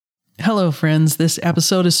Hello, friends. This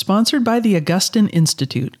episode is sponsored by the Augustine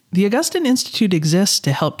Institute. The Augustine Institute exists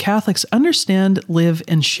to help Catholics understand, live,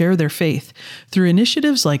 and share their faith through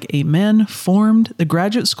initiatives like Amen, Formed, the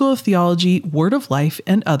Graduate School of Theology, Word of Life,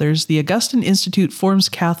 and others. The Augustine Institute forms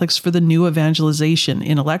Catholics for the new evangelization,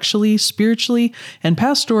 intellectually, spiritually, and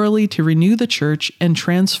pastorally to renew the Church and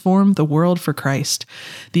transform the world for Christ.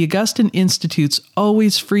 The Augustine Institute's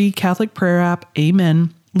always free Catholic prayer app,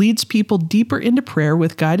 Amen, leads people deeper into prayer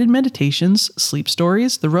with guided meditations, sleep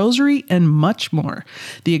stories, the rosary, and much more.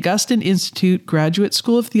 The Augustine Institute Graduate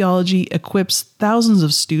School of Theology equips thousands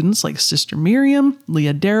of students like Sister Miriam,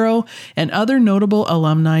 Leah Darrow, and other notable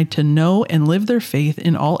alumni to know and live their faith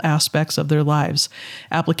in all aspects of their lives.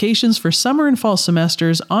 Applications for summer and fall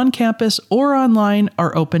semesters on campus or online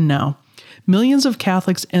are open now. Millions of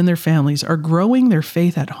Catholics and their families are growing their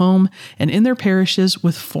faith at home and in their parishes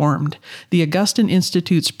with Formed, the Augustine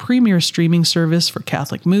Institute's premier streaming service for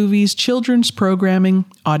Catholic movies, children's programming,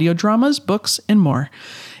 audio dramas, books, and more.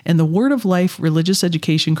 And the Word of Life religious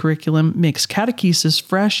education curriculum makes catechesis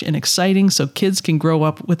fresh and exciting so kids can grow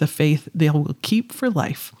up with a faith they will keep for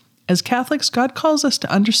life. As Catholics, God calls us to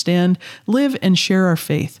understand, live, and share our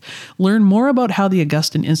faith. Learn more about how the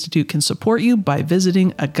Augustine Institute can support you by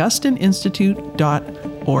visiting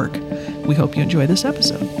augustineinstitute.org. We hope you enjoy this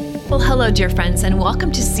episode. Well, hello, dear friends, and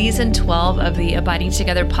welcome to Season 12 of the Abiding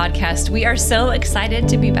Together podcast. We are so excited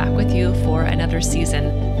to be back with you for another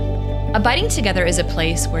season. Abiding Together is a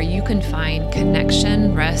place where you can find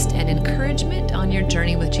connection, rest, and encouragement on your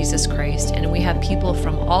journey with Jesus Christ. And we have people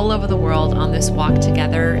from all over the world on this walk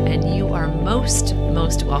together, and you are most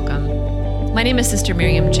welcome. My name is Sister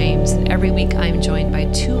Miriam James, and every week I'm joined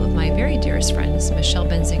by two of my very dearest friends, Michelle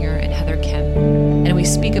Benzinger and Heather Kim. And we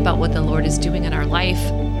speak about what the Lord is doing in our life,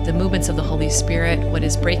 the movements of the Holy Spirit, what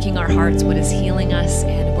is breaking our hearts, what is healing us,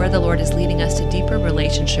 and where the Lord is leading us to deeper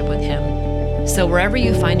relationship with Him. So wherever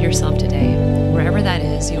you find yourself today, wherever that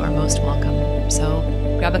is, you are most welcome. So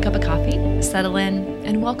grab a cup of coffee, settle in,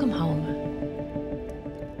 and welcome home.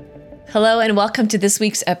 Hello, and welcome to this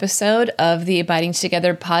week's episode of the Abiding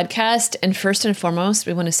Together podcast. And first and foremost,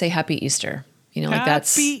 we want to say Happy Easter. You know, like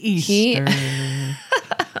that's Easter.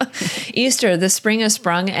 Easter, the spring has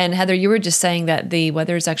sprung. And Heather, you were just saying that the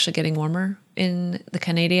weather is actually getting warmer in the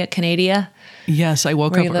Canada. Yes, I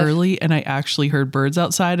woke up early and I actually heard birds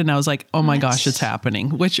outside and I was like, oh my gosh, it's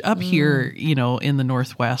happening. Which up here, you know, in the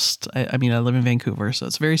Northwest, I mean, I live in Vancouver, so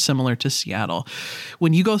it's very similar to Seattle.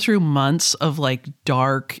 When you go through months of like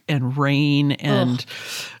dark and rain and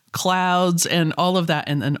clouds and all of that,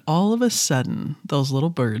 and then all of a sudden those little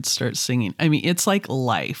birds start singing. I mean, it's like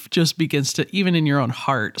life just begins to, even in your own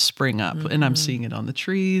heart, spring up. And I'm seeing it on the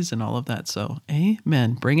trees and all of that. So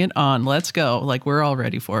amen, bring it on, let's go. Like, we're all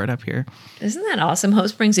ready for it up here. Isn't that awesome? Hope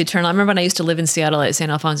springs eternal. I remember when I used to live in Seattle at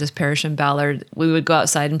St. Alphonsus Parish in Ballard, we would go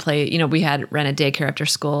outside and play. You know, we had ran a daycare after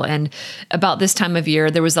school, and about this time of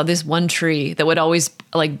year there was this one tree that would always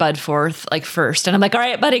like bud forth like first, and I'm like, all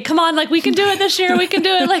right, buddy, come on, like we can do it this year, we can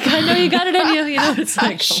do it. Like, I know you got it in you. You know, it's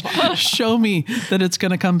like, show me that it's going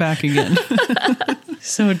to come back again.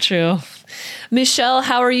 So true. Michelle,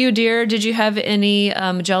 how are you, dear? Did you have any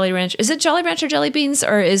Jolly Rancher? Is it Jolly Rancher jelly beans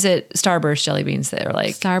or is it Starburst jelly beans that are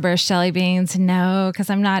like? Starburst jelly beans, no, because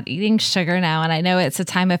I'm not eating sugar now. And I know it's a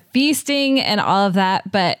time of feasting and all of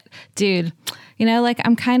that. But dude, you know, like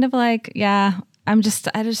I'm kind of like, yeah, I just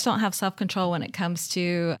don't have self-control when it comes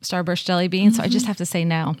to Starburst jelly beans. So I just have to say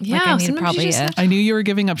no. Yeah, like I need probably I knew you were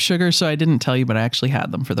giving up sugar, so I didn't tell you, but I actually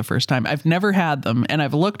had them for the first time. I've never had them, and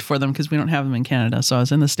I've looked for them because we don't have them in Canada. So I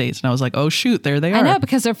was in the States, and I was like, oh, shoot, there they are. I know,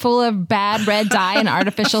 because they're full of bad red dye and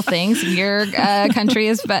artificial things. Your country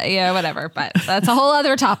is, but yeah, whatever. But that's a whole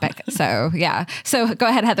other topic. So yeah. So go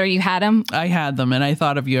ahead, Heather. You had them? I had them, and I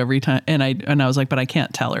thought of you every time. And I was like, but I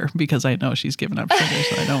can't tell her because I know she's given up sugar,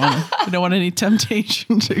 so I don't want any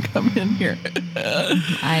temptation to come in here.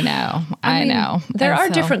 I know. There are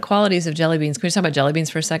different qualities of jelly beans. Can we just talk about jelly beans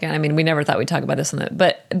for a second? I mean, we never thought we'd talk about this on the,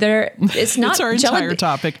 but it's not. It's our entire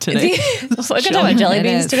topic today. We're going to talk about jelly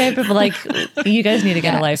beans today. People like, you guys need to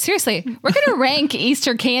get a life. Seriously, we're going to rank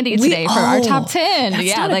Easter candy today for our top 10.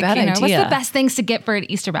 That's not a bad idea. What's the best things to get for an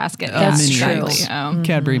Easter basket? That's mini true. eggs.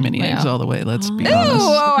 Cadbury mini eggs all the way. Let's be honest.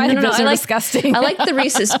 Oh, I think those are disgusting. I like the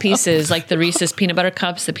Reese's Pieces, like the Reese's peanut butter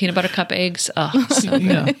cups, the peanut butter cup eggs. Oh, so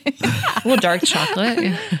good. A little dark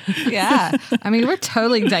chocolate. Yeah. I mean, we're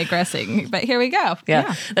totally digressing, but here we go.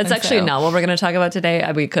 Yeah. That's actually not what we're going to talk about today.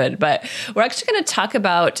 We could, but we're actually going to talk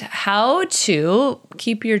about how to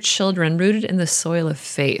keep your children rooted in the soil of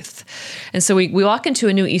faith. And so we walk into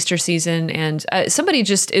a new Easter season, and somebody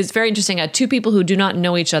just is very interesting. Two people who do not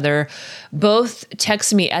know each other both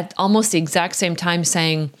text me at almost the exact same time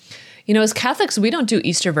saying, As Catholics, we don't do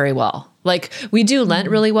Easter very well. Like, we do Lent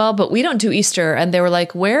really well, but we don't do Easter. And they were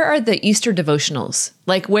like, where are the Easter devotionals?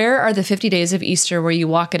 Like, where are the 50 days of Easter where you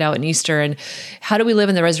walk it out in Easter? And how do we live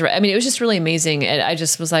in the resurrection? I mean, it was just really amazing. And I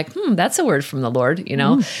just was like, that's a word from the Lord,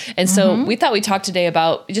 And so we thought we'd talk today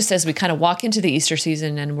about, just as we kind of walk into the Easter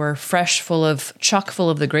season and we're chock full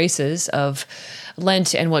of the graces of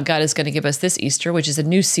Lent and what God is going to give us this Easter, which is a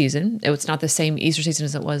new season. It's not the same Easter season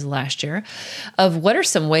as it was last year, of what are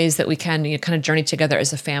some ways that we can kind of journey together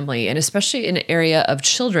as a family, and especially in an area of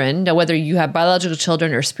children, now whether you have biological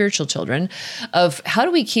children or spiritual children, of how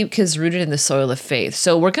do we keep kids rooted in the soil of faith?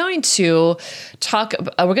 So we're going to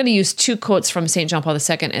use 2 quotes from St. John Paul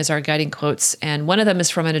II as our guiding quotes. And one of them is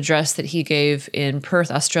from an address that he gave in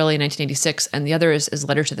Perth, Australia in 1986. And the other is his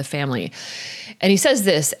letter to the family. And he says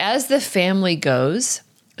this: as the family goes,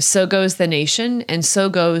 so goes the nation, and so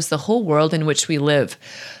goes the whole world in which we live.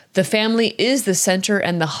 The family is the center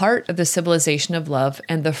and the heart of the civilization of love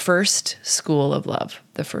and the first school of love,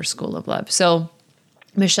 So,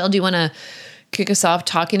 Michelle, do you want to kick us off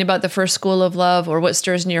talking about the first school of love, or what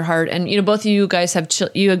stirs in your heart? And, both of you guys have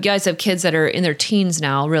kids that are in their teens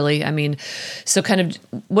now, really. I mean, so kind of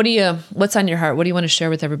what's on your heart? What do you want to share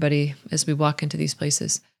with everybody as we walk into these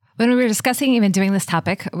places? When we were discussing even doing this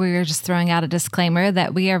topic, we were just throwing out a disclaimer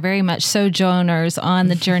that we are very much sojourners on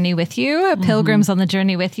the journey with you, pilgrims on the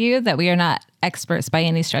journey with you, that we are not experts by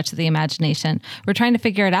any stretch of the imagination. We're trying to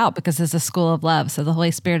figure it out because it's a school of love. So the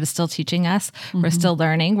Holy Spirit is still teaching us. We're still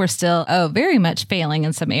learning. We're still, very much failing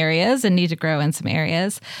in some areas and need to grow in some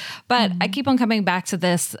areas. But I keep on coming back to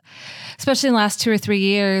this, especially in the last 2 or 3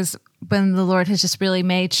 years, when the Lord has just really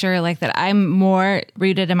made sure that I'm more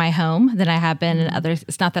rooted in my home than I have been in others.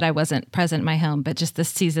 It's not that I wasn't present in my home, but just this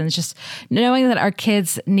season, just knowing that our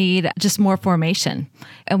kids need just more formation.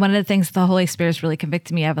 And one of the things the Holy Spirit has really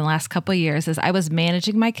convicted me of in the last couple of years is I was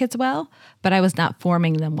managing my kids well, but I was not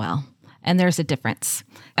forming them well. And there's a difference.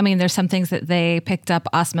 I mean, there's some things that they picked up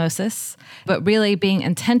osmosis, but really being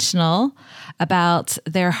intentional about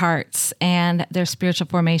their hearts and their spiritual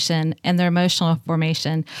formation and their emotional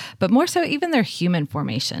formation, but more so even their human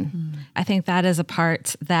formation. I think that is a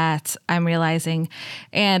part that I'm realizing.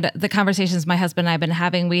 And the conversations my husband and I have been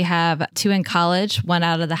having, we have 2 in college, 1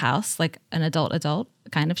 out of the house, like an adult,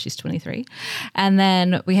 kind of, she's 23. And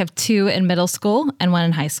then we have 2 in middle school and 1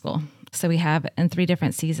 in high school. So we have in 3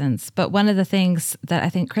 different seasons. But one of the things that I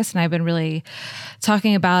think Chris and I have been really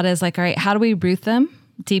talking about is all right, how do we root them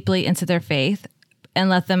deeply into their faith and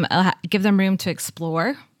let them give them room to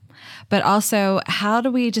explore? But also, how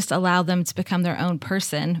do we just allow them to become their own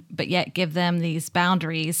person, but yet give them these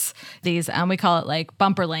boundaries, these, we call it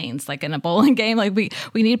bumper lanes, like in a bowling game. We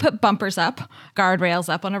need to put bumpers up,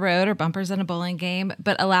 guardrails up on a road, or bumpers in a bowling game,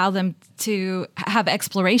 but allow them to have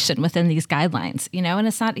exploration within these guidelines, and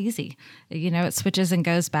it's not easy. It switches and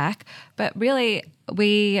goes back. But really,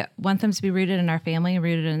 we want them to be rooted in our family and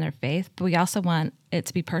rooted in their faith, but we also want it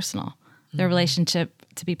to be personal. Their relationship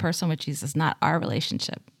to be personal with Jesus, not our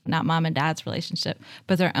relationship, not mom and dad's relationship,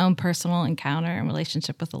 but their own personal encounter and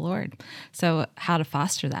relationship with the Lord. So how to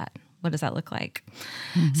foster that? What does that look like?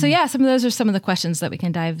 So some of those are some of the questions that we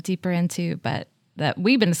can dive deeper into, but that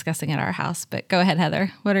we've been discussing at our house. But go ahead,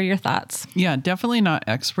 Heather. What are your thoughts? Yeah, definitely not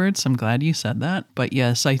experts. I'm glad you said that. But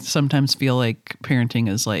yes, I sometimes feel like parenting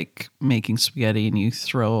is like making spaghetti and you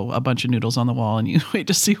throw a bunch of noodles on the wall and you wait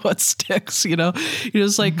to see what sticks, You're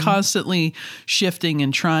just constantly shifting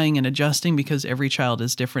and trying and adjusting because every child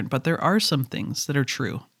is different. But there are some things that are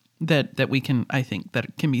true that we can, I think,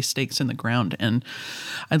 that can be stakes in the ground. And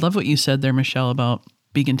I love what you said there, Michelle, about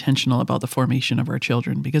being intentional about the formation of our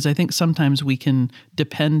children, because I think sometimes we can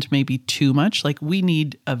depend maybe too much. We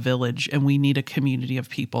need a village and we need a community of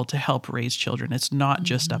people to help raise children. It's not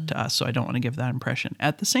just up to us. So I don't want to give that impression.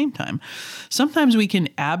 At the same time, sometimes we can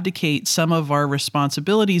abdicate some of our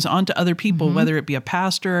responsibilities onto other people, whether it be a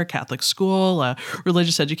pastor, a Catholic school, a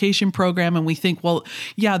religious education program. And we think, well,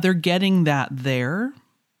 yeah, they're getting that there.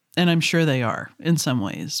 And I'm sure they are in some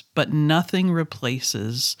ways, but nothing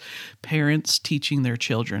replaces parents teaching their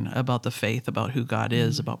children about the faith, about who God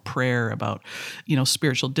is, about prayer, about,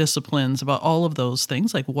 spiritual disciplines, about all of those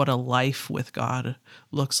things, like what a life with God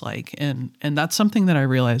looks like. And that's something that I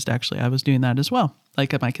realized, actually, I was doing that as well.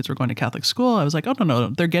 Like if my kids were going to Catholic school, I was like, oh, no,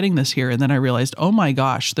 they're getting this here. And then I realized, oh my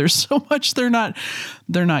gosh, there's so much they're not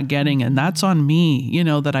getting. And that's on me,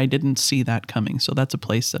 that I didn't see that coming. So that's a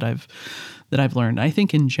place that I've learned. I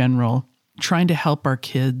think in general, trying to help our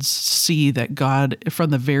kids see that God, from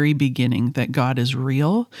the very beginning, that God is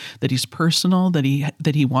real, that he's personal, that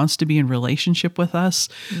he wants to be in relationship with us.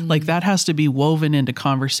 Like that has to be woven into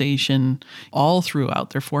conversation all throughout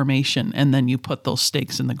their formation. And then you put those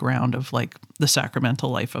stakes in the ground of like the sacramental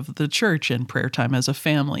life of the church and prayer time as a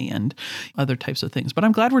family and other types of things. But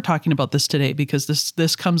I'm glad we're talking about this today, because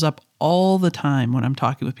this comes up all the time when I'm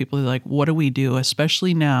talking with people. They're like, what do we do,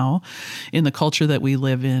 especially now in the culture that we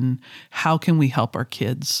live in? How can we help our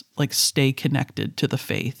kids like stay connected to the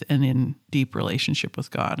faith and in deep relationship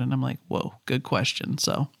with God? And I'm like, whoa, good question.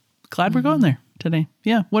 So glad we're going there today.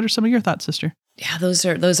 Yeah. What are some of your thoughts, sister? Yeah,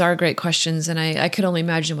 those are great questions. And I could only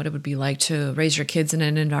imagine what it would be like to raise your kids in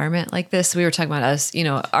an environment like this. We were talking about us,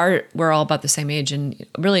 we're all about the same age, and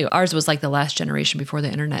really ours was like the last generation before the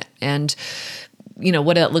internet. And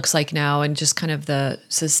what it looks like now, and just kind of the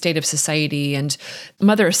state of society. And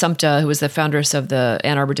Mother Assumpta, who was the foundress of the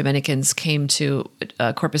Ann Arbor Dominicans, came to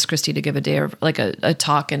Corpus Christi to give a day of like a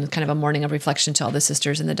talk and kind of a morning of reflection to all the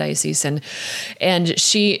sisters in the diocese. And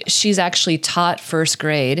she's actually taught first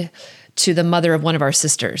grade to the mother of one of our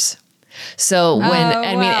sisters. So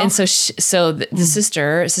the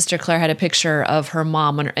sister Claire had a picture of her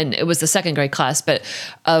mom, and it was the second grade class, but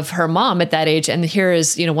of her mom at that age. And here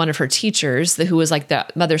is, one of her teachers who was like the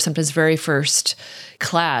Mother Assumpta's very first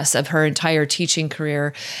class of her entire teaching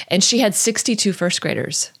career. And she had 62 first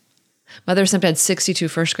graders. Mother Assumpta had 62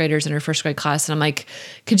 first graders in her first grade class. And I'm like,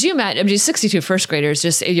 could you imagine? 62 first graders,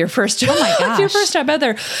 just your first, oh my gosh. your first time out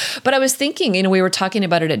there. But I was thinking, we were talking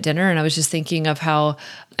about it at dinner, and I was just thinking of how,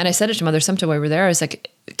 and I said it to Mother Assumpta while we were there, I was like,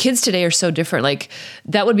 kids today are so different. Like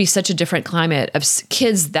that would be such a different climate of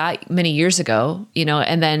kids that many years ago,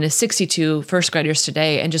 and then 62 first graders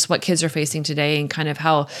today, and just what kids are facing today, and kind of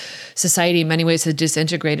how society in many ways has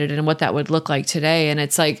disintegrated and what that would look like today. And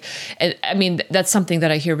it's like, that's something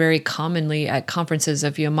that I hear very commonly at conferences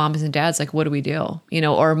of, moms and dads, like, what do we do?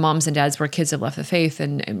 Or moms and dads where kids have left the faith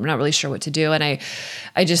and we're not really sure what to do. And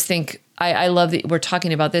I just think, I love that we're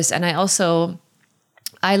talking about this. And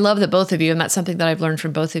I love that both of you, and that's something that I've learned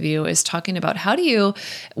from both of you, is talking about how do you,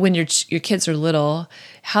 when your kids are little,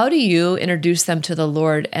 how do you introduce them to the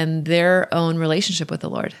Lord and their own relationship with the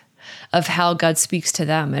Lord, of how God speaks to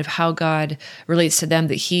them, of how God relates to them,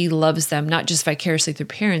 that he loves them, not just vicariously through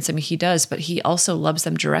parents. He does, but he also loves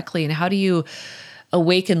them directly. And how do you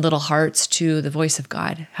awaken little hearts to the voice of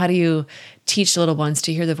God? How do you teach little ones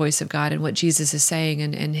to hear the voice of God and what Jesus is saying,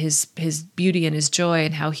 and his beauty and his joy,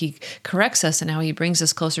 and how he corrects us and how he brings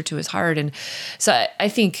us closer to his heart? And so I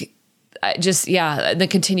think the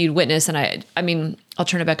continued witness, and I'll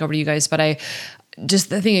turn it back over to you guys, but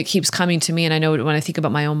the thing that keeps coming to me, and I know when I think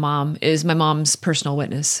about my own mom, is my mom's personal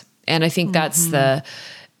witness. And I think that's the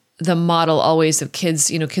model always of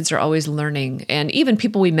kids. Kids are always learning, and even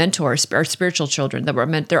people we mentor, our spiritual children that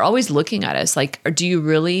we're they're always looking at us like, do you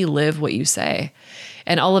really live what you say?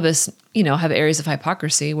 And all of us, have areas of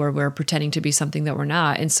hypocrisy where we're pretending to be something that we're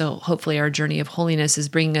not. And so hopefully our journey of holiness is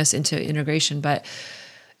bringing us into integration. But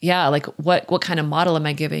yeah, like what kind of model am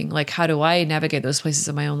I giving? Like, how do I navigate those places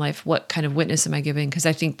in my own life? What kind of witness am I giving? Because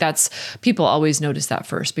I think people always notice that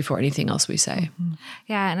first before anything else we say.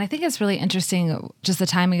 Yeah. And I think it's really interesting, just the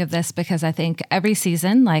timing of this, because I think every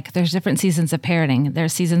season, like there's different seasons of parenting.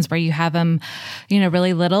 There's seasons where you have them,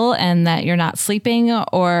 really little and that you're not sleeping,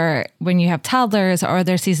 or when you have toddlers, or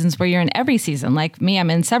there's seasons where you're in every season. Like me, I'm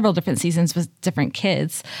in several different seasons with different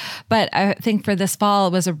kids. But I think for this fall,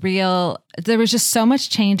 it was there was just so much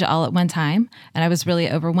change all at one time, and I was really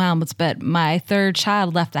overwhelmed. But my third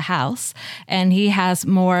child left the house, and he has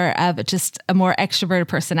more of just a more extroverted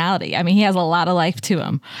personality. He has a lot of life to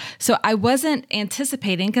him. So I wasn't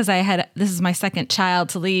anticipating, because this is my second child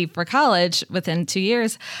to leave for college within 2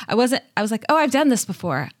 years. I was like, oh, I've done this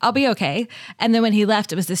before, I'll be okay. And then when he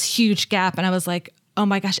left, it was this huge gap, and I was like, oh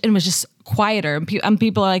my gosh, it was just quieter. And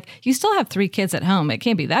people are like, you still have 3 kids at home, it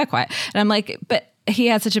can't be that quiet. And I'm like, but he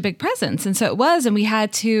had such a big presence. And so it was, and we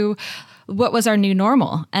had to, what was our new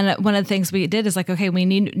normal? And one of the things we did is like, okay, we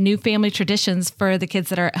need new family traditions for the kids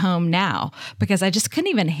that are at home now, because I just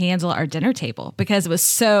couldn't even handle our dinner table because it was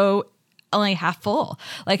so only half full.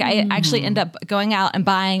 Like I actually end up going out and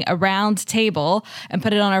buying a round table and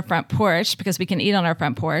put it on our front porch, because we can eat on our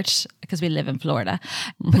front porch because we live in Florida.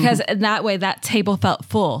 Because in that way, that table felt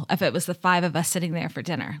full. If it was the 5 of us sitting there for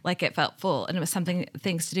dinner, like it felt full, and it was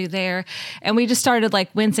things to do there. And we just started like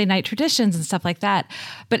Wednesday night traditions and stuff like that.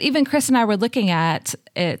 But even Chris and I were looking at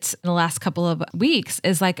it in the last couple of weeks,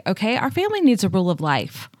 is like, okay, our family needs a rule of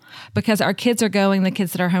life. because our kids are going, the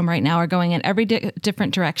kids that are home right now are going in every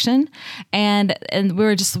different direction. And we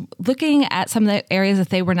were just looking at some of the areas that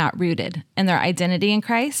they were not rooted in their identity in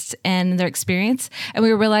Christ and their experience. And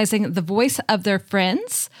we were realizing the voice of their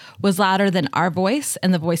friends was louder than our voice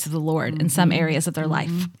and the voice of the Lord in some areas of their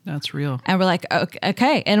life. That's real. And we're like,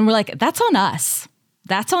 okay. And we're like, that's on us.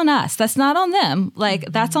 That's on us. That's not on them.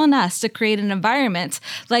 Like, that's on us to create an environment.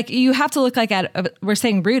 Like, you have to look like at, we're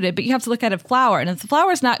saying rooted, but you have to look at a flower. And if the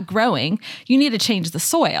flower is not growing, you need to change the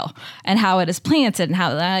soil and how it is planted and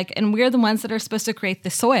how, like, and we're the ones that are supposed to create the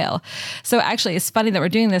soil. So actually, it's funny that we're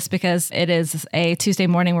doing this because it is a Tuesday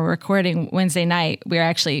morning. We're recording Wednesday night.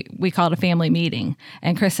 We called a family meeting,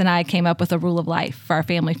 and Chris and I came up with a rule of life for our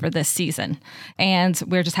family for this season. And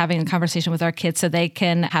we're just having a conversation with our kids so they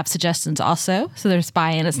can have suggestions also. So there's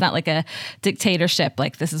buy-in. It's not like a dictatorship,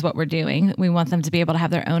 like this is what we're doing. We want them to be able to have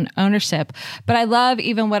their own ownership. But I love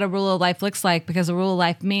even what a rule of life looks like, because a rule of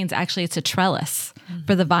life means actually it's a trellis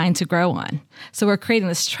for the vine to grow on. So we're creating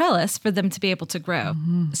this trellis for them to be able to grow.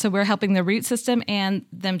 So we're helping the root system and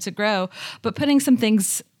them to grow, but putting some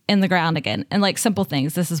things in the ground again. And like simple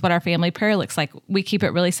things. This is what our family prayer looks like. We keep it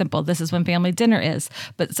really simple. This is when family dinner is.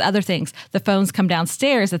 But it's other things. The phones come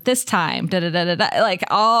downstairs at this time. Like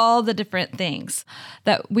all the different things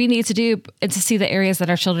that we need to do and to see the areas that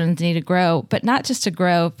our children need to grow, but not just to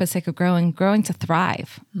grow for the sake of growing to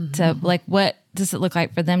thrive. So like, what does it look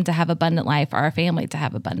like for them to have abundant life, or our family to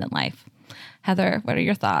have abundant life? Heather, what are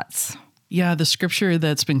your thoughts? Yeah, the scripture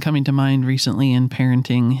that's been coming to mind recently in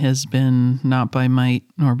parenting has been not by might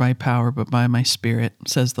nor by power, but by my spirit,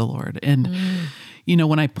 says the Lord. And, you know,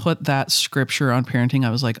 when I put that scripture on parenting,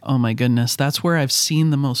 I was like, oh my goodness, that's where I've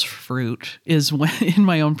seen the most fruit, is when in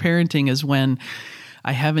my own parenting, is when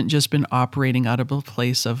I haven't just been operating out of a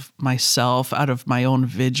place of myself, out of my own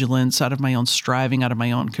vigilance, out of my own striving, out of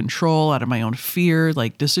my own control, out of my own fear,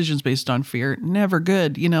 like decisions based on fear, never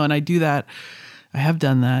good, you know, and I do that. I have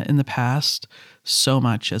done that in the past so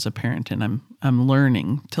much as a parent, and I'm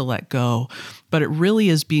learning to let go. But it really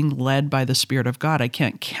is being led by the Spirit of God. I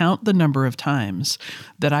can't count the number of times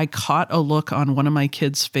that I caught a look on one of my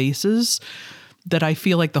kids' faces that I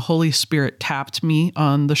feel like the Holy Spirit tapped me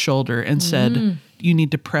on the shoulder and said, you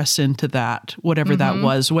need to press into that, whatever that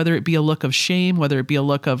was, whether it be a look of shame, whether it be a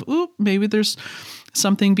look of, ooh, maybe there's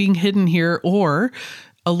something being hidden here, or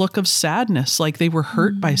a look of sadness, like they were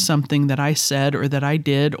hurt by something that I said or that I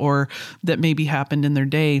did or that maybe happened in their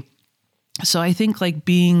day. So I think like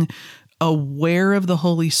being aware of the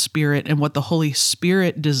Holy Spirit and what the Holy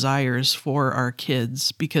Spirit desires for our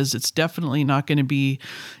kids, because it's definitely not going to be,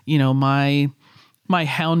 you know, my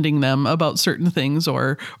hounding them about certain things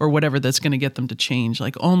or whatever that's going to get them to change.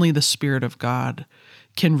 Like only the Spirit of God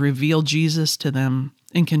can reveal Jesus to them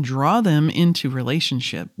and can draw them into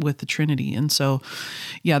relationship with the Trinity. And so,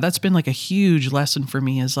 yeah, that's been like a huge lesson for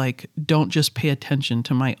me, is like, don't just pay attention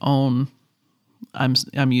to my own,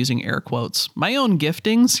 I'm using air quotes, my own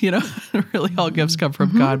giftings, you know, really all gifts come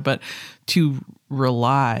from God, but to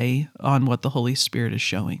rely on what the Holy Spirit is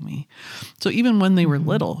showing me. So even when they were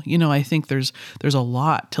little, you know, I think there's a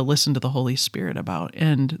lot to listen to the Holy Spirit about.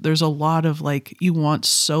 And there's a lot of like, you want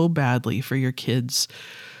so badly for your kids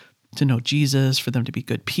to know Jesus, for them to be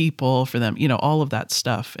good people, for them, you know, all of that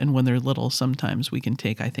stuff. And when they're little, sometimes we can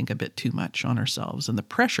take, I think, a bit too much on ourselves, and the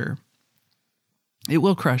pressure, it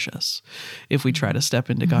will crush us if we try to step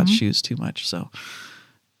into God's shoes too much. So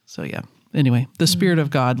yeah. Anyway, the Spirit of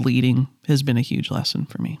God leading has been a huge lesson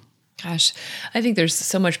for me. Gosh, I think there's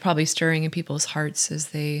so much probably stirring in people's hearts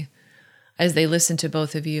as they listen to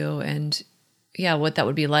both of you, and yeah, what that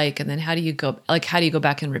would be like. And then how do you go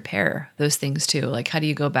back and repair those things too? Like, how do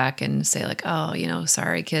you go back and say like, oh, you know,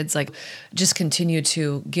 sorry kids, like just continue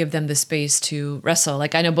to give them the space to wrestle.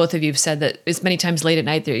 Like, I know both of you have said that as many times late at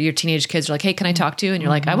night, your teenage kids are like, hey, can I talk to you? And you're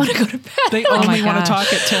like, I want to go to bed. They only want to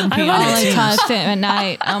talk at 10 p.m. I only talk at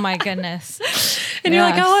night. Oh my goodness. And you're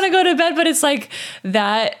like, I want to go to bed. But it's like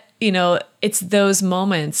that, you know, it's those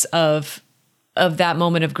moments of that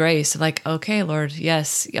moment of grace, like, okay, Lord,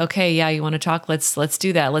 yes. Okay. Yeah. You want to talk? Let's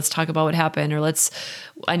do that. Let's talk about what happened. Or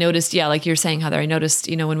I noticed, yeah, like you're saying, Heather, I noticed,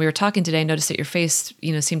 you know, when we were talking today, I noticed that your face,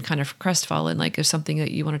 you know, seemed kind of crestfallen, like there's something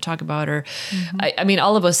that you want to talk about, or I mean,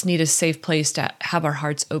 all of us need a safe place to have our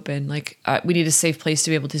hearts open. Like we need a safe place to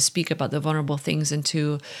be able to speak about the vulnerable things and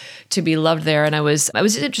to be loved there. And I was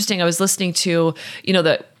interesting. I was listening to, you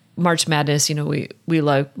know, March Madness, we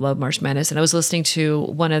love March Madness. And I was listening to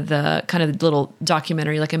one of the kind of little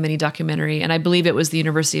documentary, like a mini documentary. And I believe it was the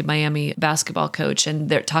University of Miami basketball coach. And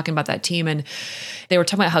they're talking about that team. And they were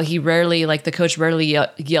talking about how the coach rarely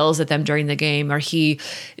yells at them during the game, or he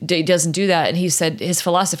doesn't do that. And he said his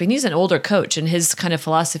philosophy, and he's an older coach, and his kind of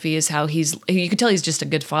philosophy is how you can tell he's just a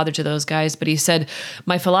good father to those guys. But he said,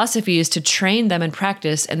 my philosophy is to train them in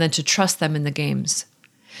practice and then to trust them in the games.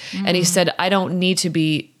 And he said, I don't need to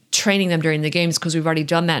be training them during the games because we've already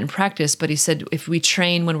done that in practice. But he said, if we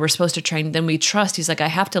train when we're supposed to train, then we trust. He's like, I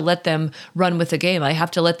have to let them run with the game. I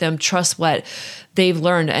have to let them trust what they've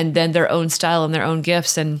learned and then their own style and their own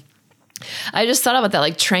gifts. And I just thought about that,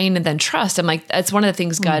 like train and then trust. I'm like, that's one of the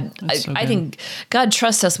things God, I think God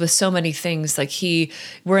trusts us with so many things. Like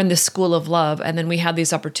we're in this school of love, and then we have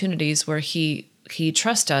these opportunities where he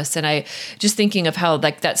trusts us. And I just thinking of how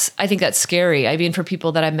I think that's scary. I mean, for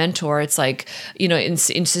people that I mentor, it's like, in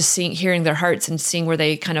just hearing their hearts and seeing where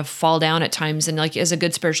they kind of fall down at times. And like, as a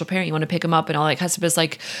good spiritual parent, you want to pick them up and all that kind of stuff. It's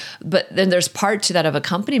like, but then there's part to that of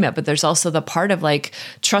accompaniment, but there's also the part of like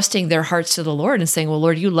trusting their hearts to the Lord and saying, well,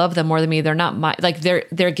 Lord, you love them more than me. They're not my, like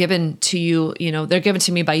they're given to you, they're given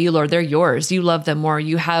to me by you, Lord, they're yours. You love them more.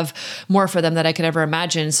 You have more for them than I could ever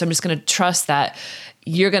imagine. So I'm just going to trust that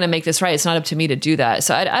you're going to make this right. It's not up to me to do that.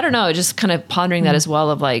 So I don't know, just kind of pondering that as well,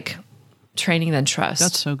 of like training then trust.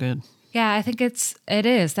 That's so good. Yeah, I think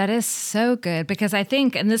that is so good, because I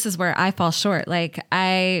think, and this is where I fall short, like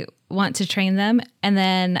I want to train them and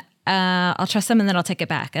then I'll trust them and then I'll take it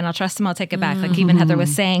back, and I'll trust them, I'll take it back. Like even Heather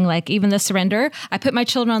was saying, like even the surrender, I put my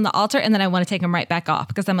children on the altar and then I want to take them right back off,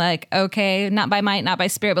 because I'm like, okay, not by might, not by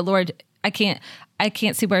spirit, but Lord, I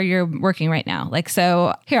can't see where you're working right now. Like,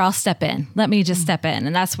 so here, I'll step in. Let me just step in.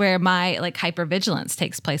 And that's where my like hypervigilance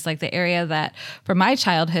takes place. Like the area that from my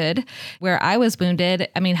childhood where I was wounded.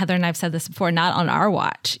 I mean, Heather and I've said this before, not on our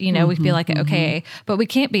watch, we feel like, okay, but we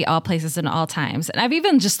can't be all places and all times. And I've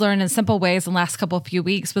even just learned in simple ways in the last few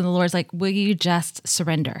weeks when the Lord's like, will you just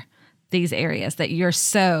surrender these areas that you're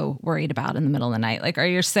so worried about in the middle of the night, like, or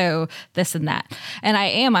you're so this and that. And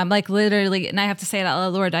I'm like literally, and I have to say that, oh,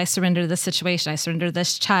 Lord, I surrender this situation. I surrender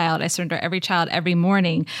this child. I surrender every child every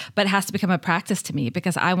morning, but it has to become a practice to me,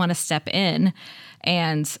 because I want to step in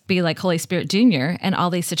and be like Holy Spirit Junior in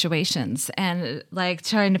all these situations, and like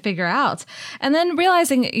trying to figure out, and then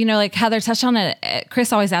realizing, like Heather touched on it.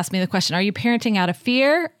 Chris always asked me the question, are you parenting out of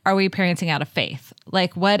fear? Are we parenting out of faith?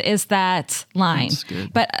 Like, what is that line?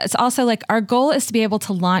 But it's also like our goal is to be able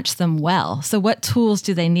to launch them well. So what tools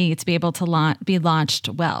do they need to be able to be launched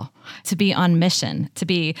well, to be on mission,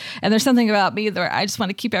 and there's something about me where I just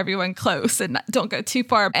want to keep everyone close and don't go too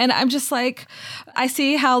far. And I'm just like, I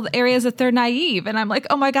see how the areas that they're naive, and I'm like,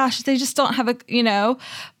 oh my gosh, they just don't have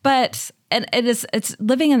but and it's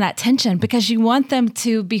living in that tension, because you want them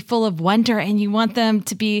to be full of wonder and you want them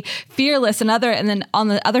to be fearless and then on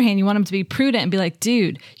the other hand, you want them to be prudent and be like,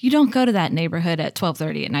 dude, you don't go to that neighborhood at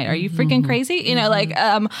 12:30 at night. Are you freaking crazy?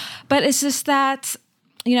 But it's just that,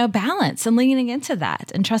 balance and leaning into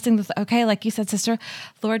that and trusting that, okay, like you said, sister,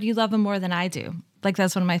 Lord, you love them more than I do. Like,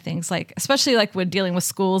 that's one of my things, like, especially like when dealing with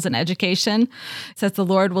schools and education, it says the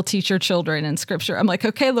Lord will teach your children in scripture. I'm like,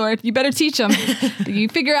 okay, Lord, you better teach them. You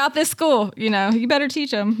figure out this school, you better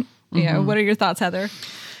teach them. What are your thoughts, Heather?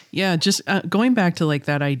 Yeah, just going back to like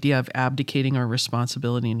that idea of abdicating our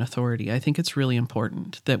responsibility and authority, I think it's really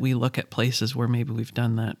important that we look at places where maybe we've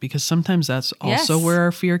done that, because sometimes that's also where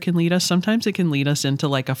our fear can lead us. Sometimes it can lead us into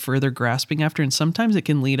like a further grasping after, and sometimes it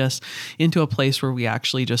can lead us into a place where we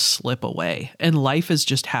actually just slip away and life is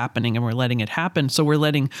just happening and we're letting it happen. So we're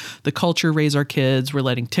letting the culture raise our kids, we're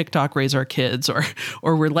letting TikTok raise our kids, or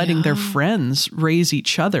we're letting their friends raise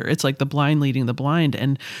each other. It's like the blind leading the blind.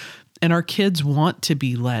 And our kids want to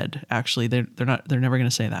be led. Actually, they're never going to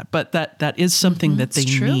say that, but that is something that they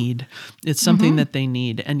need. It's something that they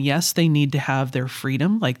need. And yes, they need to have their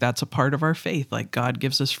freedom. Like, that's a part of our faith. Like, God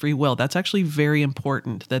gives us free will. That's actually very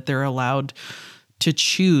important, that they're allowed to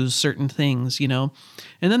choose certain things, And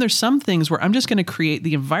then there's some things where I'm just going to create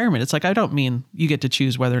the environment. It's like, I don't mean you get to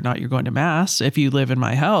choose whether or not you're going to mass. If you live in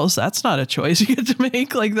my house, that's not a choice you get to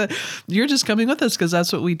make. Like, you're just coming with us because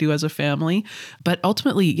that's what we do as a family. But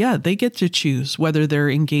ultimately, yeah, they get to choose whether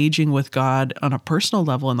they're engaging with God on a personal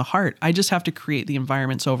level in the heart. I just have to create the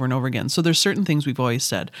environments over and over again. So there's certain things we've always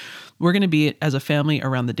said. We're going to be, as a family,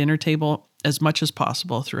 around the dinner table as much as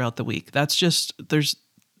possible throughout the week. That's just,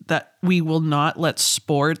 that we will not let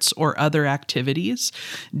sports or other activities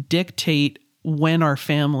dictate when our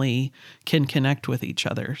family can connect with each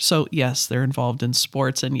other. So yes, they're involved in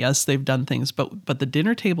sports, and yes, they've done things, but the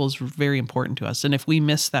dinner table is very important to us. And if we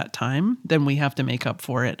miss that time, then we have to make up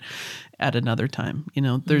for it. at another time.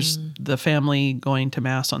 There's the family going to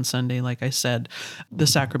mass on Sunday, like I said, the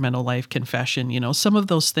sacramental life, confession, some of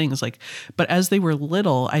those things, but as they were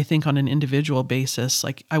little, I think on an individual basis,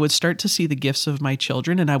 I would start to see the gifts of my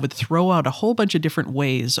children, and I would throw out a whole bunch of different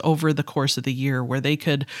ways over the course of the year where they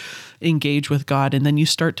could engage with God. And then you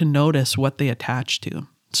start to notice what they attach to.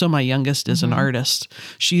 So my youngest is an artist.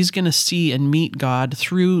 She's going to see and meet God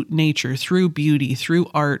through nature, through beauty, through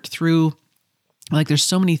art, through there's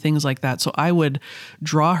so many things like that. So I would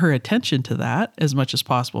draw her attention to that as much as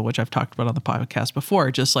possible, which I've talked about on the podcast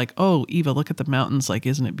before. Just oh, Eva, look at the mountains.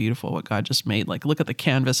 Isn't it beautiful what God just made? Look at the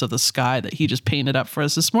canvas of the sky that he just painted up for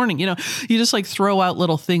us this morning. You just throw out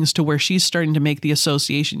little things to where she's starting to make the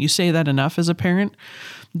association. You say that enough as a parent,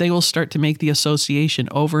 they will start to make the association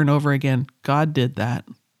over and over again. God did that.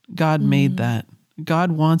 God made that.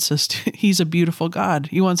 God wants us to, he's a beautiful God.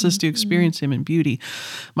 He wants us to experience him in beauty.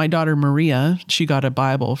 My daughter, Maria, she got a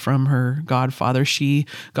Bible from her godfather. She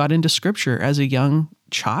got into scripture as a young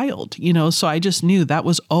child, so I just knew that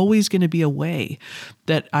was always going to be a way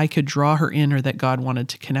that I could draw her in, or that God wanted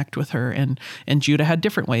to connect with her. And Judah had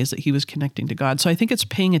different ways that he was connecting to God. So I think it's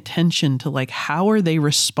paying attention to how are they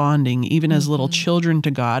responding even as little children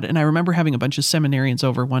to God. And I remember having a bunch of seminarians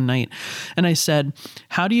over one night, and I said,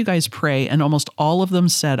 how do you guys pray? And almost all of them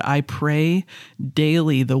said, I pray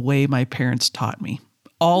daily the way my parents taught me.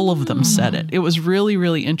 All of them said it. It was really,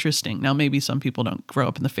 really interesting. Now, maybe some people don't grow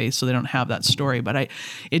up in the faith, so they don't have that story, but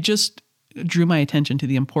it just drew my attention to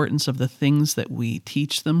the importance of the things that we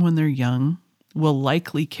teach them when they're young will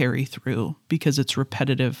likely carry through because it's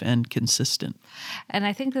repetitive and consistent. And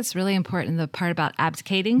I think that's really important, the part about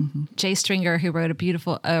abdicating. Jay Stringer, who wrote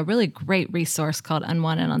a really great resource called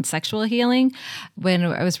Unwanted on Sexual Healing. When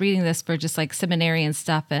I was reading this for just seminary and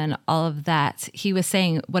stuff and all of that, he was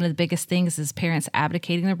saying one of the biggest things is parents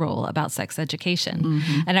abdicating the role about sex education.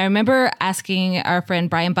 And I remember asking our friend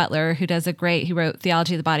Brian Butler, who wrote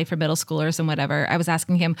Theology of the Body for middle schoolers and whatever. I was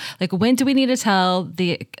asking him, when do we need to tell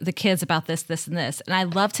the kids about this, and this? And I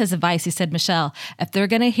loved his advice. He said, Michelle, if they're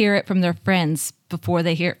going to hear it from their friends before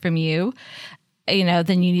they hear it from you,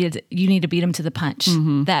 then you need to beat them to the punch.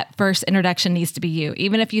 That first introduction needs to be you.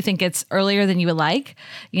 Even if you think it's earlier than you would like,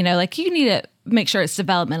 you need to make sure it's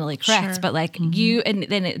developmentally correct, but you, and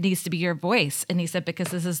then it needs to be your voice. And he said, because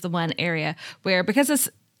this is the one area where, because it's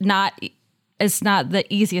not the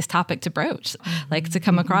easiest topic to broach, to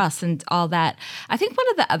come across and all that. I think one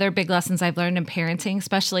of the other big lessons I've learned in parenting,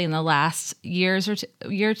 especially in the last year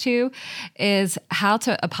or two, is how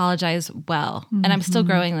to apologize well. And I'm still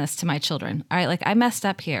growing this to my children. All right, I messed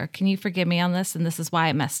up here. Can you forgive me on this? And this is why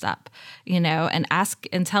I messed up, and ask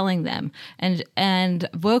and telling them and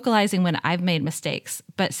vocalizing when I've made mistakes,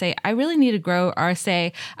 but say, I really need to grow, or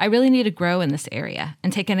say, I really need to grow in this area,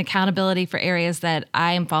 and take an accountability for areas that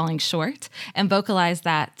I am falling short, and vocalize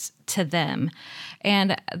that to them.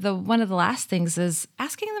 And one of the last things is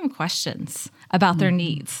asking them questions about their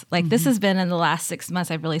needs. This has been in the last 6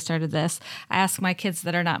 months, I've really started this. I ask my kids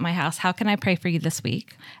that are not in my house, how can I pray for you this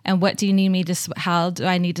week? And what do you need me to, how do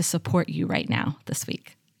I need to support you right now this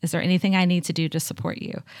week? Is there anything I need to do to support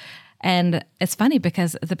you? And it's funny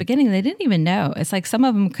because at the beginning, they didn't even know. It's some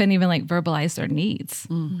of them couldn't even verbalize their needs.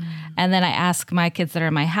 And then I ask my kids that are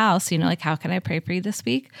in my house, how can I pray for you this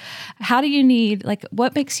week? How do you need,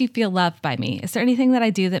 what makes you feel loved by me? Is there anything that I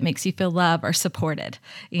do that makes you feel loved or supported?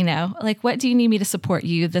 What do you need me to support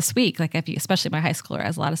you this week? If you, especially my high schooler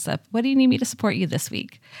has a lot of stuff. What do you need me to support you this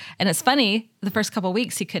week? And it's funny, the first couple of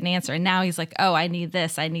weeks he couldn't answer. And now he's oh, I need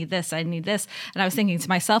this, I need this, I need this. And I was thinking to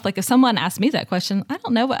myself, if someone asked me that question, I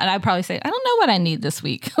don't know what, and I probably say, I don't know what I need this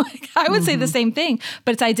week. I would say the same thing,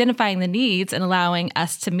 but it's identifying the needs and allowing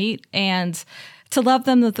us to meet and to love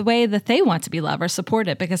them the way that they want to be loved or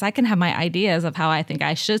supported, because I can have my ideas of how I think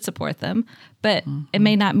I should support them, but it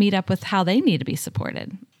may not meet up with how they need to be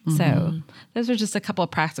supported. So those are just a couple of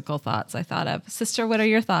practical thoughts I thought of. Sister, what are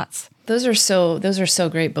your thoughts? Those are so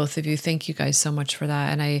great, both of you. Thank you guys so much for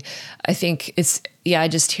that. And I think it's,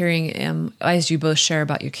 just hearing as you both share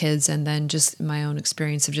about your kids, and then just my own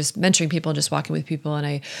experience of just mentoring people and just walking with people. And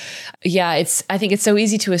I think it's so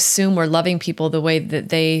easy to assume we're loving people the way that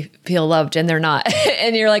they feel loved, and they're not.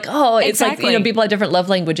 And you're it's exactly. People have different love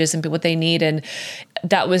languages and what they need. And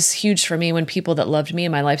that was huge for me when people that loved me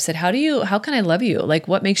in my life said, how can I love you?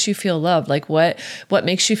 What makes you feel loved? What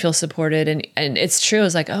makes you feel supported? And it's true.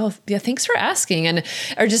 It's oh yeah, thanks for asking. And,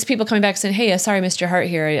 or just people coming back saying, hey, sorry, I missed your heart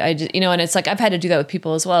here. I just, and it's I've had to do that with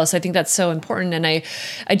people as well. So I think that's so important. And I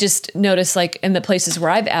just noticed in the places where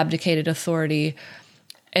I've abdicated authority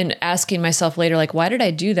and asking myself later, why did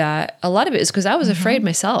I do that? A lot of it is because I was afraid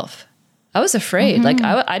myself. I was afraid. Like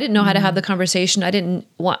I didn't know how to have the conversation. I didn't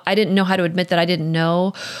know how to admit that I didn't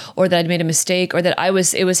know, or that I'd made a mistake, or that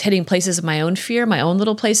it was hitting places of my own fear, my own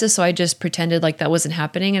little places. So I just pretended like that wasn't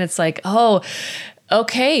happening. And it's like, oh,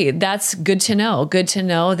 okay, that's good to know. Good to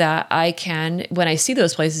know that I can, when I see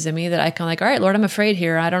those places in me, that I can like, all right, Lord, I'm afraid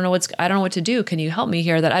here. I don't know what to do. Can you help me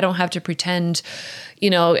here? That I don't have to pretend,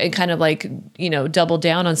 and kind of like, double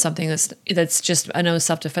down on something that's just a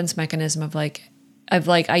self-defense mechanism of like, I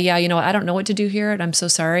don't know what to do here, and I'm so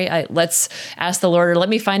sorry. Let's ask the Lord, or let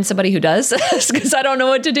me find somebody who does, because I don't know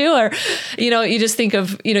what to do. Or, you just think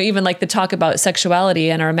of, even like the talk about sexuality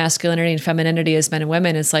and our masculinity and femininity as men and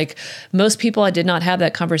women. It's like most people did not have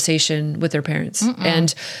that conversation with their parents.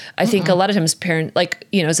 And I think a lot of times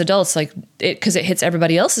as adults, like because it hits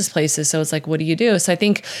everybody else's places. So it's like, what do you do? So I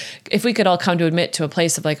think if we could all come to admit to a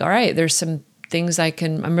place of like, all right, there's some things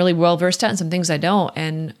I'm really well versed at, and some things I don't,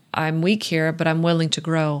 and I'm weak here, but I'm willing to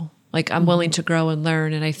grow. Like I'm willing to grow and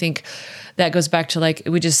learn. And I think that goes back to like,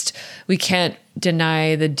 we can't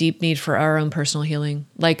deny the deep need for our own personal healing.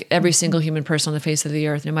 Like every single human person on the face of the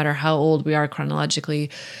earth, no matter how old we are chronologically,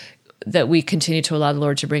 that we continue to allow the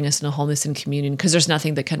Lord to bring us into wholeness and communion, because there's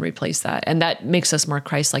nothing that can replace that. And that makes us more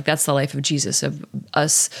Christ-like. That's the life of Jesus, of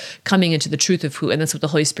us coming into the truth of who, and that's what the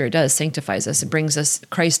Holy Spirit does, sanctifies us. It brings us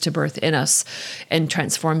Christ to birth in us and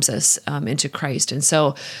transforms us into Christ. And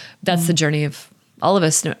so that's the journey of all of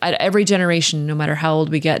us. At every generation, no matter how old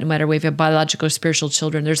we get, no matter if we have biological or spiritual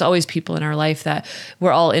children, there's always people in our life that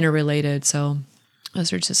we're all interrelated. So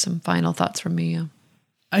those are just some final thoughts from me. Yeah.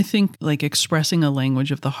 I think like expressing a language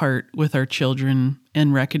of the heart with our children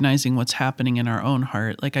and recognizing what's happening in our own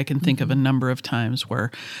heart. Like I can think of a number of times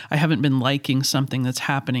where I haven't been liking something that's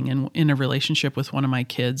happening in a relationship with one of my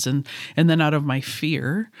kids. And then out of my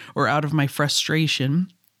fear or out of my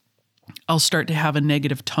frustration, I'll start to have a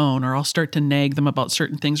negative tone, or I'll start to nag them about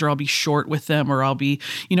certain things, or I'll be short with them, or I'll be,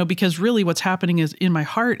 because really what's happening is in my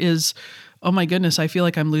heart is, oh my goodness, I feel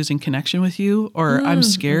like I'm losing connection with you, or I'm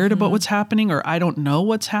scared about what's happening, or I don't know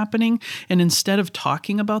what's happening. And instead of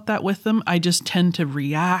talking about that with them, I just tend to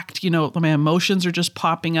react, my emotions are just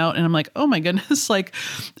popping out. And I'm like, oh my goodness, like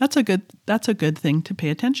that's a good thing to pay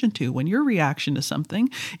attention to. When your reaction to something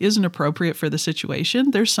isn't appropriate for the situation,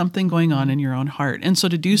 there's something going on in your own heart. And so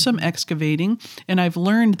to do some excavating, and I've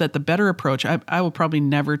learned that the better approach, I will probably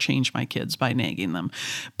never change my kids by nagging them,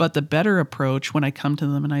 but the better approach when I come to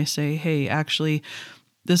them and I say, hey, actually,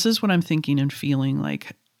 this is what I'm thinking and feeling,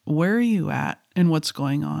 like, where are you at and what's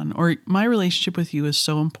going on? Or my relationship with you is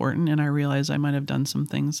so important, and I realize I might have done some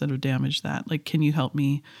things that have damaged that. Like, can you help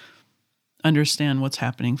me understand what's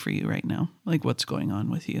happening for you right now? Like, what's going on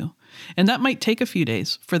with you? And that might take a few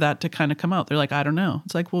days for that to kind of come out. They're like, I don't know.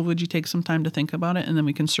 It's like, well, would you take some time to think about it? And then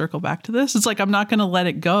we can circle back to this. It's like, I'm not going to let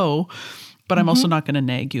it go, but I'm also not going to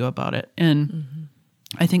nag you about it. And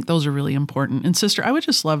I think those are really important. And sister, I would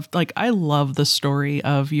just love, I love the story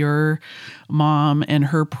of your mom and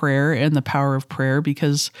her prayer and the power of prayer,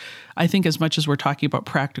 because I think as much as we're talking about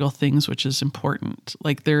practical things, which is important,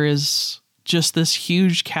 like there is just this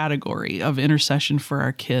huge category of intercession for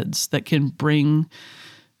our kids that can bring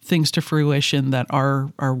things to fruition that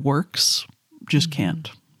our works just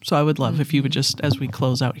can't. So I would love if you would just, as we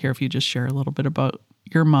close out here, if you just share a little bit about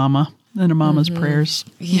your mama and a mama's prayers.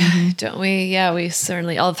 Yeah, don't we? Yeah, we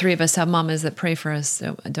certainly, all three of us have mamas that pray for us,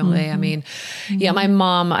 don't they? I mean, yeah, my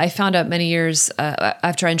mom, I found out many years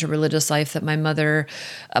after I entered religious life that my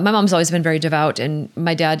mom's always been very devout, and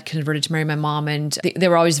my dad converted to marry my mom, and they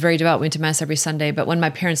were always very devout, went to mass every Sunday. But when my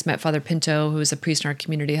parents met Father Pinto, who was a priest in our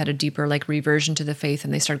community, had a deeper reversion to the faith,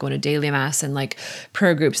 and they started going to daily mass and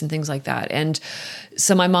prayer groups and things like that. And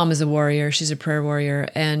so my mom is a warrior. She's a prayer warrior.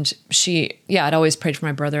 And I'd always prayed for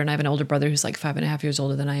my brother, and I have an older brother who's 5.5 years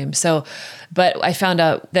older than I am. So, but I found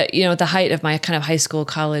out that, at the height of my kind of high school,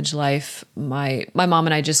 college life, my mom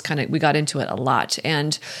and I just we got into it a lot.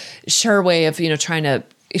 And her way of,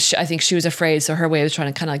 I think she was afraid. So her way was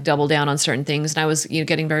trying to kind of double down on certain things. And I was,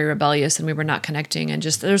 getting very rebellious, and we were not connecting, and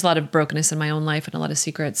just, there's a lot of brokenness in my own life and a lot of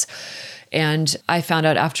secrets. And I found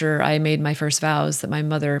out after I made my first vows that my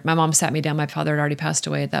mom sat me down. My father had already passed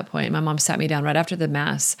away at that point. My mom sat me down right after the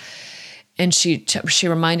mass, and she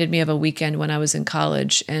reminded me of a weekend when I was in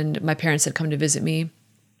college, and my parents had come to visit me.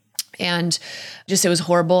 And just, it was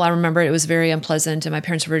horrible. I remember it was very unpleasant, and my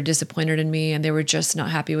parents were very disappointed in me, and they were just not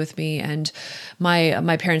happy with me. And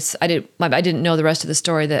my parents, I didn't know the rest of the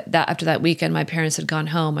story, that after that weekend, my parents had gone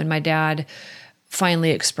home, and my dad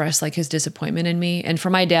finally express like his disappointment in me. And for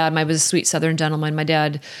my dad, I was a sweet Southern gentleman. My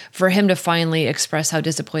dad, for him to finally express how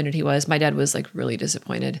disappointed he was, my dad was like really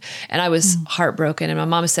disappointed. And I was heartbroken. And my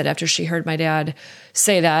mom said after she heard my dad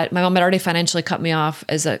say that, my mom had already financially cut me off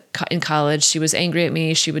in college. She was angry at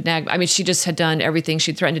me. She would nag. I mean, she just had done everything.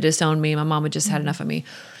 She threatened to disown me. My mom had just had enough of me.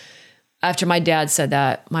 After my dad said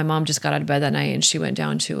that, my mom just got out of bed that night and she went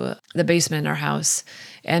down to the basement in our house.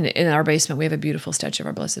 And in our basement, we have a beautiful statue of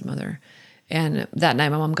our Blessed Mother. And that night,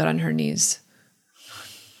 my mom got on her knees.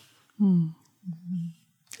 And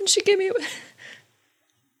she gave me away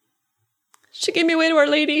to Our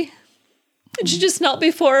Lady. And she just knelt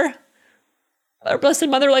before our Blessed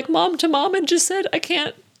Mother, like mom to mom, and just said, I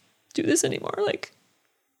can't do this anymore. Like,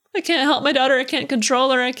 I can't help my daughter. I can't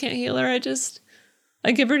control her. I can't heal her.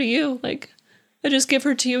 I give her to you. Like, I just give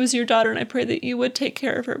her to you as your daughter. And I pray that you would take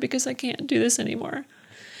care of her because I can't do this anymore.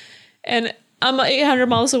 And I'm 800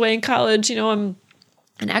 miles away in college. You know, I'm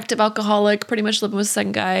an active alcoholic, pretty much living with a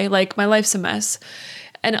second guy. Like, my life's a mess.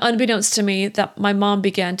 And unbeknownst to me, that my mom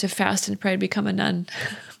began to fast and pray to become a nun.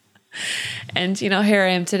 And, you know, here I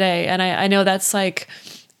am today. And I know that's like,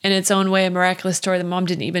 in its own way, a miraculous story that mom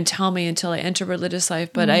didn't even tell me until I entered religious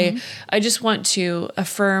life. But I just want to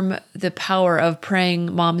affirm the power of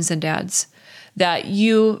praying moms and dads, that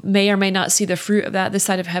you may or may not see the fruit of that this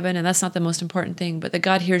side of heaven, and that's not the most important thing, but that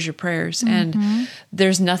God hears your prayers. And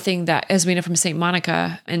there's nothing that, as we know from St.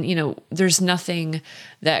 Monica, and, you know, there's nothing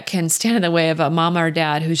that can stand in the way of a mom or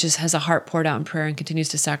dad who just has a heart poured out in prayer and continues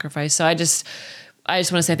to sacrifice. So I just want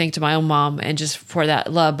to say thank you to my own mom and just for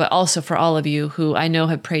that love, but also for all of you who I know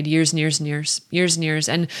have prayed years and years and years.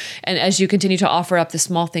 And as you continue to offer up the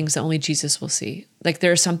small things that only Jesus will see, like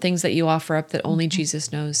there are some things that you offer up that only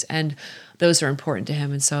Jesus knows, and those are important to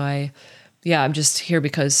him. And so I'm just here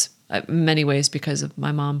because, in many ways, because of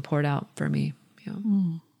my mom poured out for me. Yeah.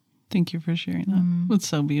 Thank you for sharing that. That's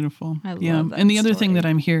so beautiful. I love that And the other story. thing that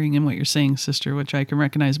I'm hearing in what you're saying, sister, which I can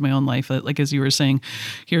recognize in my own life, like as you were saying,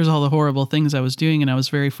 here's all the horrible things I was doing and I was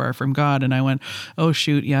very far from God. And I went, oh,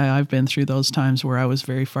 shoot, yeah, I've been through those times where I was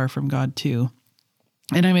very far from God too.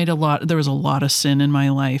 And there was a lot of sin in my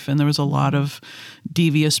life, and there was a lot of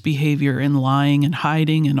devious behavior and lying and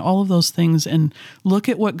hiding and all of those things. And look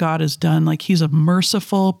at what God has done. Like, he's a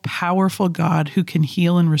merciful, powerful God who can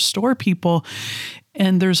heal and restore people.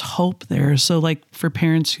 And there's hope there. So like for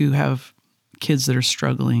parents who have kids that are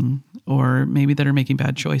struggling or maybe that are making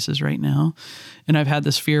bad choices right now. And I've had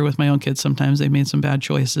this fear with my own kids. Sometimes they've made some bad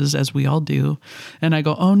choices, as we all do. And I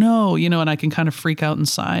go, oh no, and I can kind of freak out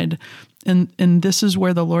inside. And this is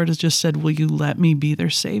where the Lord has just said, will you let me be their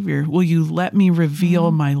savior? Will you let me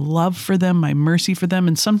reveal my love for them, my mercy for them?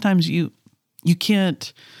 And sometimes you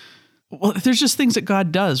can't, well, there's just things that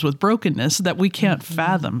God does with brokenness that we can't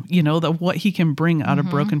fathom, that what he can bring out of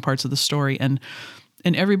broken parts of the story. And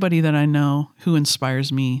everybody that I know who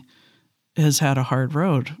inspires me has had a hard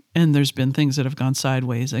road, and there's been things that have gone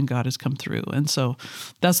sideways and God has come through. And so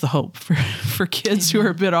that's the hope for kids who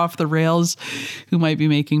are a bit off the rails, who might be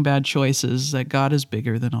making bad choices, that God is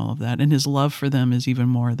bigger than all of that. And his love for them is even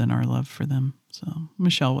more than our love for them. So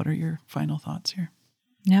Michelle, what are your final thoughts here?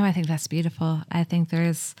 No, I think that's beautiful. I think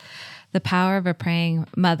there's the power of a praying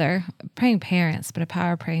mother, praying parents, but a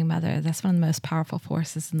power of praying mother. That's one of the most powerful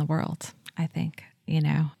forces in the world, I think.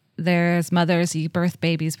 There's mothers, you birth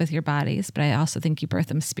babies with your bodies, but I also think you birth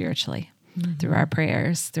them spiritually through our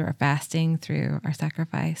prayers, through our fasting, through our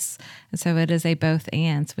sacrifice. And so it is a both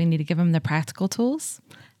and. So we need to give them the practical tools,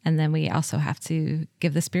 and then we also have to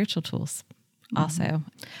give the spiritual tools also.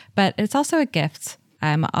 But it's also a gift.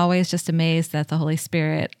 I'm always just amazed that the Holy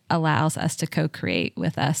Spirit allows us to co-create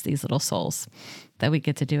with us these little souls, that we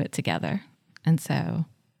get to do it together. And so,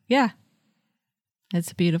 yeah. It's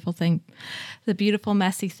a beautiful thing. The beautiful,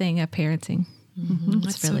 messy thing of parenting.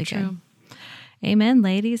 It's really so good. true. Amen,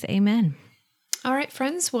 ladies. Amen. All right,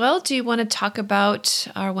 friends. Well, do you want to talk about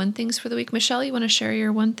our one things for the week? Michelle, you want to share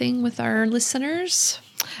your one thing with our listeners?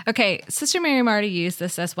 Okay. Sister Miriam already used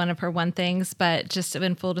this as one of her one things, but just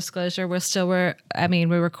in full disclosure, we're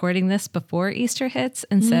recording this before Easter hits.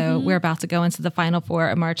 And so we're about to go into the final four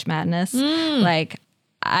of March Madness.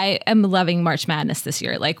 I am loving March Madness this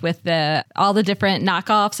year, like with all the different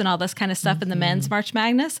knockoffs and all this kind of stuff in the men's March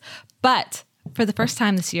Madness. But for the first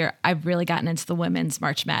time this year, I've really gotten into the women's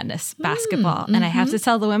March Madness basketball. And I have to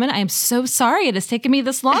tell the women, I am so sorry it has taken me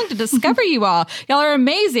this long to discover you all. Y'all are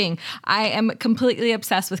amazing. I am completely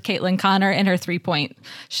obsessed with Caitlin Connor and her 3-point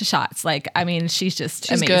shots. Like, I mean, she's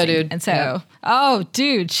amazing. Good, dude. And so, oh,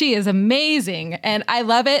 dude, she is amazing. And I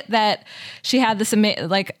love it that she had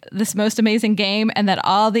this most amazing game, and that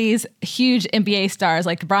all these huge NBA stars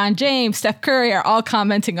like LeBron James, Steph Curry are all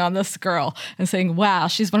commenting on this girl and saying, wow,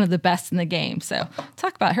 she's one of the best in the game. So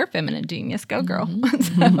talk about her feminine genius. Go, girl.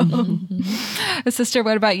 Sister,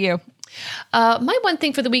 what about you? My one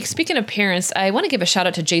thing for the week, speaking of parents, I want to give a shout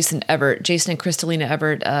out to Jason Everett. Jason and Kristalina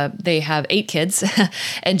Everett, they have 8 kids,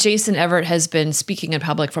 and Jason Everett has been speaking in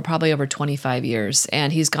public for probably over 25 years,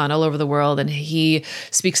 and he's gone all over the world, and he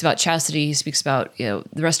speaks about chastity. He speaks about, the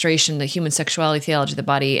restoration, the human sexuality, theology of the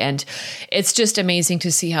body, and it's just amazing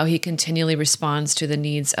to see how he continually responds to the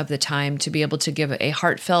needs of the time to be able to give a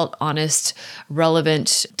heartfelt, honest,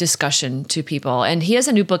 relevant discussion to people. And he has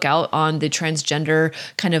a new book out on the transgender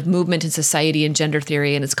kind of movement in society and gender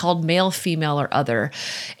theory, and it's called Male, Female, or Other.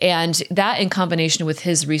 And that, in combination with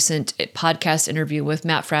his recent podcast interview with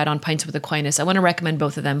Matt Fradd on Pints with Aquinas, I want to recommend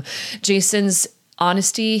both of them. Jason's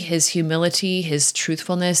honesty, his humility, his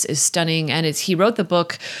truthfulness is stunning. And he wrote the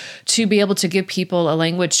book to be able to give people a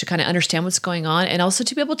language to kind of understand what's going on, and also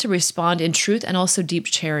to be able to respond in truth and also deep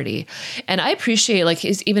charity. And I appreciate,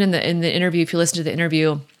 even in the interview, if you listen to the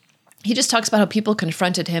interview, he just talks about how people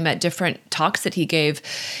confronted him at different talks that he gave,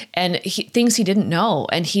 and things he didn't know.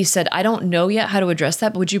 And he said, I don't know yet how to address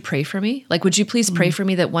that, but would you pray for me? Would you please pray for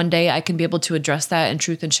me that one day I can be able to address that in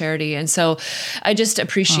truth and charity? And so I just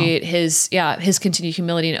appreciate his continued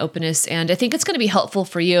humility and openness. And I think it's going to be helpful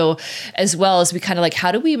for you as well, as we kind of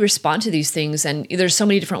how do we respond to these things? And there's so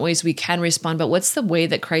many different ways we can respond, but what's the way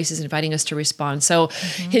that Christ is inviting us to respond? So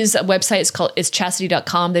his website is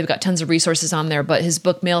chastity.com. They've got tons of resources on there, but his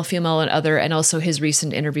book, Male, Female, and Other, and also his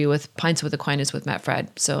recent interview with Pints with Aquinas with Matt Fradd.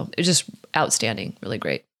 So it's just outstanding, really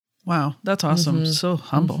great. Wow, that's awesome. So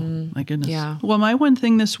humble. My goodness. Yeah. Well, my one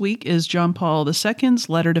thing this week is John Paul II's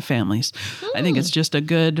letter to families. I think it's just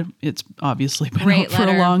it's obviously been Great out for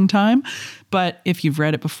letter. a long time, but if you've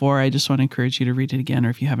read it before, I just want to encourage you to read it again, or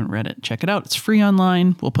if you haven't read it, check it out. It's free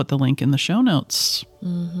online. We'll put the link in the show notes.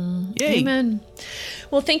 Yay. Amen.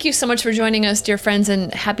 Well, thank you so much for joining us, dear friends,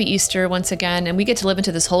 and happy Easter once again. And we get to live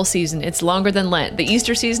into this whole season. It's longer than Lent. The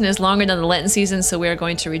Easter season is longer than the Lenten season, so we are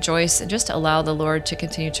going to rejoice and just allow the Lord to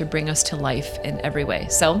continue to bring us to life in every way.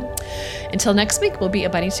 So until next week, we'll be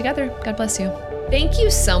abiding together. God bless you. Thank you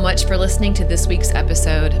so much for listening to this week's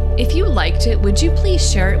episode. If you liked it, would you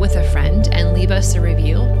please share it with a friend and leave us a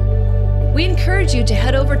review? We encourage you to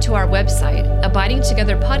head over to our website,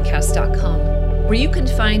 abidingtogetherpodcast.com, where you can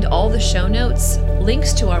find all the show notes,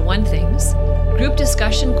 links to our One Things, group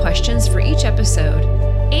discussion questions for each episode,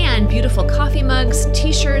 and beautiful coffee mugs,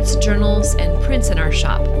 t-shirts, journals, and prints in our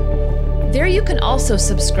shop. There you can also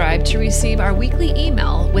subscribe to receive our weekly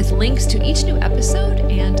email with links to each new episode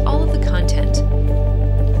and all of the content.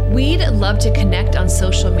 We'd love to connect on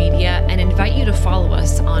social media and invite you to follow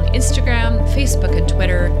us on Instagram, Facebook, and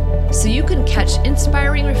Twitter, so you can catch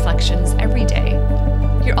inspiring reflections every day.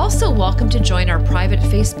 You're also welcome to join our private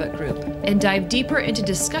Facebook group and dive deeper into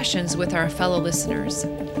discussions with our fellow listeners.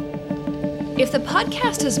 If the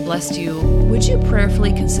podcast has blessed you, would you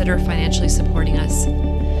prayerfully consider financially supporting us?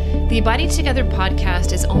 The Abiding Together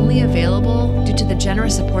podcast is only available due to the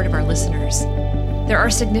generous support of our listeners. There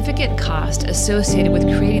are significant costs associated with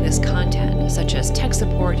creating this content, such as tech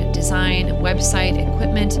support, design, website,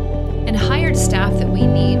 equipment, and hired staff that we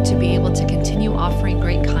need to be able to continue offering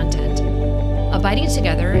great content. Abiding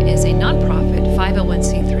Together is a nonprofit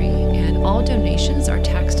 501c3, and all donations are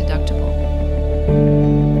tax deductible.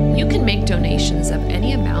 You can make donations of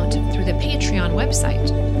any amount through the Patreon website,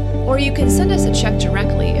 or you can send us a check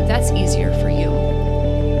directly if that's easier for you.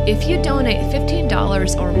 If you donate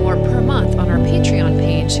 $15 or more per month on our Patreon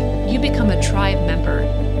page, you become a tribe member,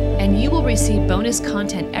 and you will receive bonus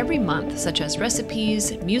content every month, such as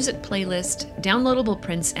recipes, music playlist, downloadable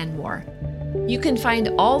prints, and more. You can find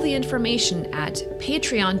all the information at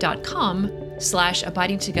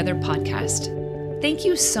patreon.com/abidingtogetherpodcast. Thank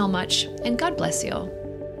you so much, and God bless you.